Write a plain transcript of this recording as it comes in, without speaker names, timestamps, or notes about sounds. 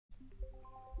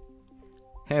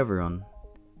Hey everyone!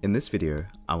 In this video,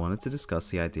 I wanted to discuss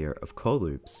the idea of core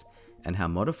loops and how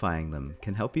modifying them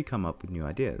can help you come up with new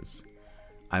ideas.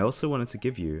 I also wanted to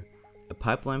give you a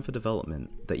pipeline for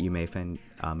development that you may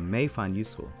find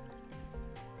useful.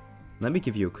 Let me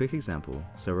give you a quick example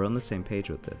so we're on the same page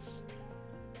with this.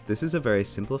 This is a very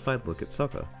simplified look at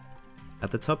soccer.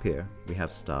 At the top here, we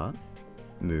have start,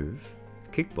 move,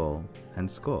 kick ball,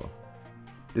 and score.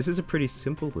 This is a pretty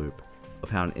simple loop of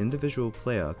how an individual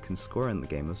player can score in the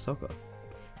game of soccer,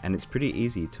 and it's pretty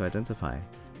easy to identify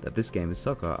that this game is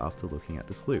soccer after looking at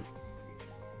this loop.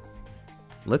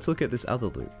 Let's look at this other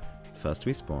loop. First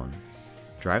we spawn,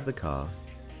 drive the car,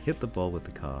 hit the ball with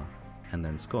the car, and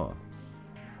then score.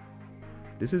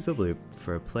 This is a loop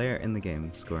for a player in the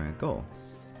game scoring a goal.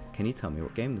 Can you tell me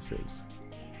what game this is?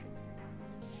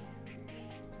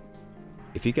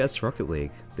 If you guessed Rocket League,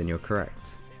 then you're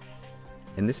correct.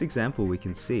 In this example, we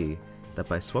can see that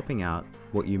by swapping out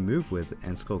what you move with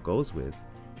and score goals with,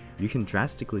 you can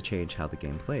drastically change how the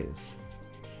game plays.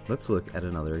 Let's look at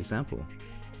another example.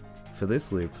 For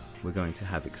this loop, we're going to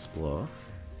have explore,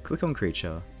 click on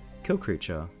creature, kill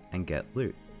creature, and get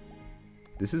loot.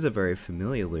 This is a very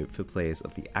familiar loop for players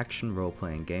of the action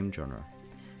role-playing game genre.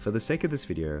 For the sake of this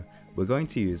video, we're going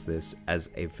to use this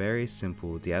as a very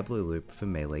simple Diablo loop for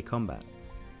melee combat.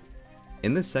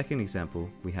 In this second example,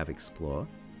 we have explore,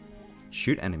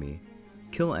 shoot enemy,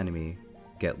 kill enemy,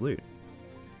 get loot.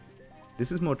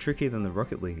 This is more tricky than the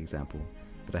Rocket League example,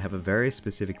 but I have a very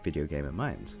specific video game in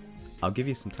mind. I'll give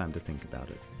you some time to think about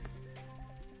it.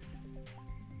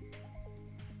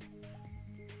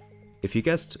 If you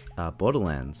guessed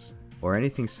Borderlands, or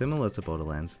anything similar to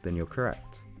Borderlands, then you're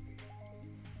correct.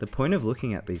 The point of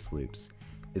looking at these loops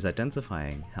is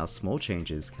identifying how small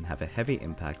changes can have a heavy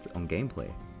impact on gameplay.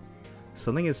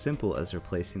 Something as simple as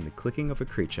replacing the clicking of a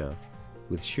creature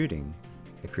with shooting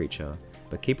a creature,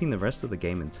 but keeping the rest of the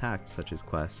game intact, such as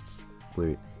quests,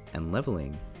 loot, and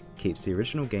leveling, keeps the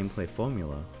original gameplay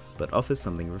formula, but offers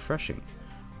something refreshing,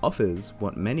 offers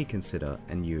what many consider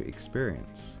a new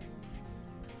experience.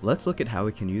 Let's look at how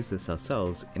we can use this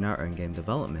ourselves in our own game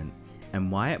development,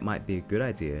 and why it might be a good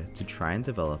idea to try and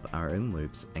develop our own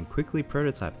loops and quickly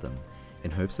prototype them,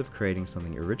 in hopes of creating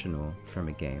something original from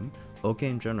a game or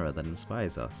game genre that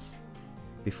inspires us.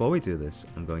 Before we do this,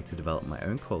 I'm going to develop my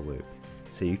own core loop,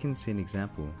 so you can see an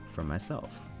example from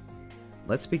myself.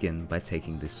 Let's begin by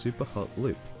taking this super hot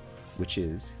loop, which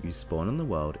is you spawn in the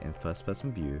world in first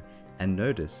person view and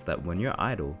notice that when you're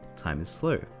idle, time is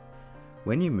slow.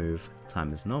 When you move,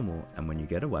 time is normal, and when you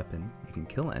get a weapon, you can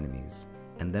kill enemies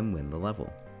and then win the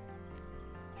level.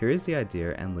 Here is the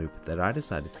idea and loop that I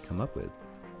decided to come up with.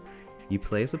 You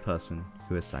play as a person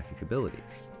who has psychic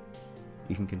abilities.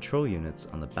 You can control units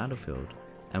on the battlefield,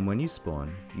 and when you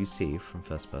spawn, you see from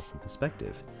first person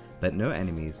perspective, but no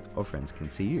enemies or friends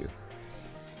can see you.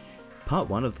 Part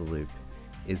 1 of the loop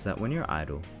is that when you're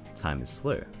idle, time is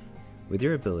slow. With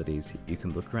your abilities, you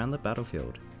can look around the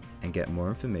battlefield and get more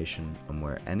information on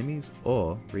where enemies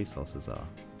or resources are.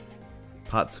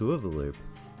 Part 2 of the loop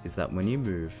is that when you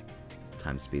move,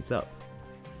 time speeds up.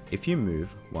 If you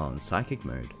move while in psychic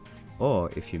mode,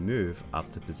 or if you move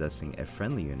after possessing a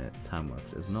friendly unit, time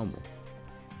works as normal.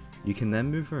 You can then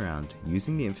move around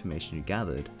using the information you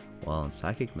gathered while in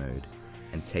psychic mode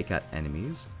and take out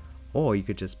enemies, or you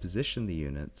could just position the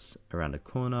units around a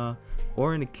corner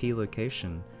or in a key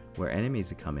location where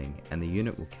enemies are coming and the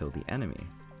unit will kill the enemy.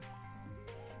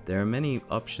 There are many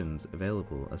options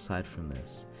available aside from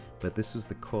this, but this was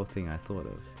the core thing I thought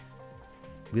of.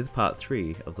 With part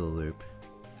 3 of the loop,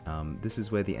 this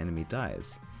is where the enemy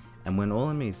dies, and when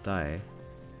all enemies die,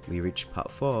 we reach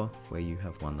part 4 where you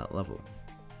have won that level.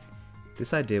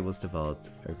 This idea was developed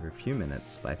over a few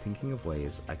minutes by thinking of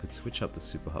ways I could switch up the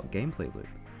super hot gameplay loop.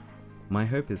 My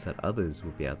hope is that others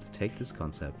will be able to take this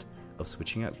concept of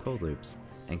switching up core loops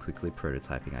and quickly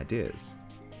prototyping ideas.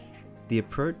 The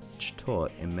approach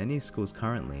taught in many schools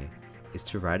currently is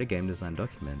to write a game design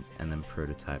document and then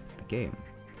prototype the game.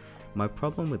 My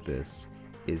problem with this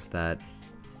is that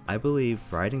I believe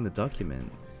writing the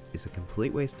document is a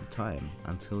complete waste of time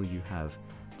until you have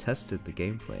tested the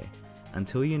gameplay,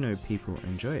 until you know people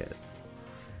enjoy it.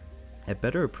 A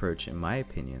better approach, in my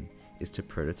opinion, is to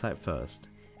prototype first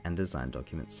and design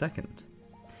document second.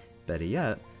 Better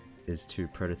yet is to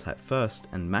prototype first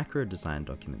and macro design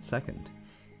document second.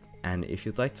 And if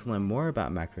you'd like to learn more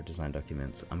about macro design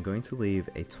documents, I'm going to leave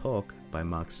a talk by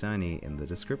Mark Cerny in the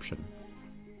description.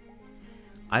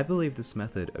 I believe this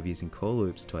method of using core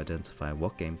loops to identify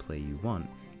what gameplay you want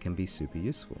can be super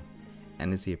useful,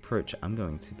 and is the approach I'm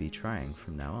going to be trying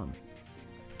from now on.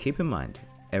 Keep in mind,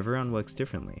 everyone works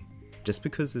differently. Just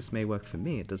because this may work for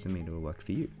me, it doesn't mean it will work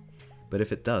for you. but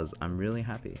if it does, I'm really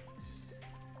happy.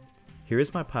 Here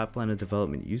is my pipeline of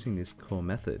development using this core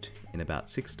method in about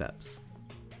 6 steps.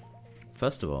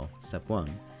 First of all, step 1,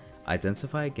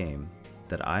 identify a game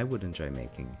that I would enjoy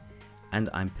making and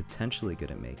I'm potentially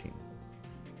good at making.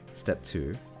 Step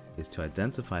 2 is to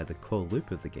identify the core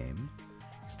loop of the game.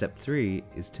 Step 3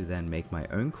 is to then make my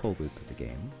own core loop of the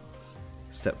game.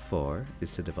 Step 4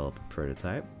 is to develop a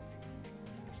prototype.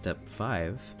 Step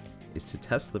 5 is to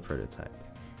test the prototype.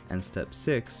 And step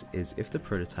 6 is, if the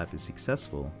prototype is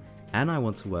successful and I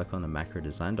want to work on a macro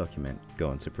design document,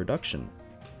 go into production.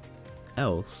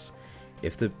 Else,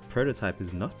 if the prototype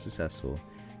is not successful,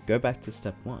 go back to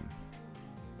step 1.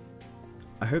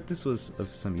 I hope this was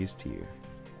of some use to you.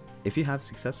 If you have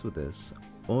success with this,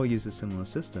 or use a similar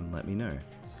system, let me know.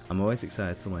 I'm always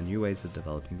excited to learn new ways of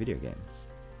developing video games.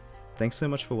 Thanks so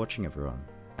much for watching everyone,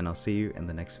 and I'll see you in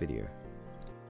the next video.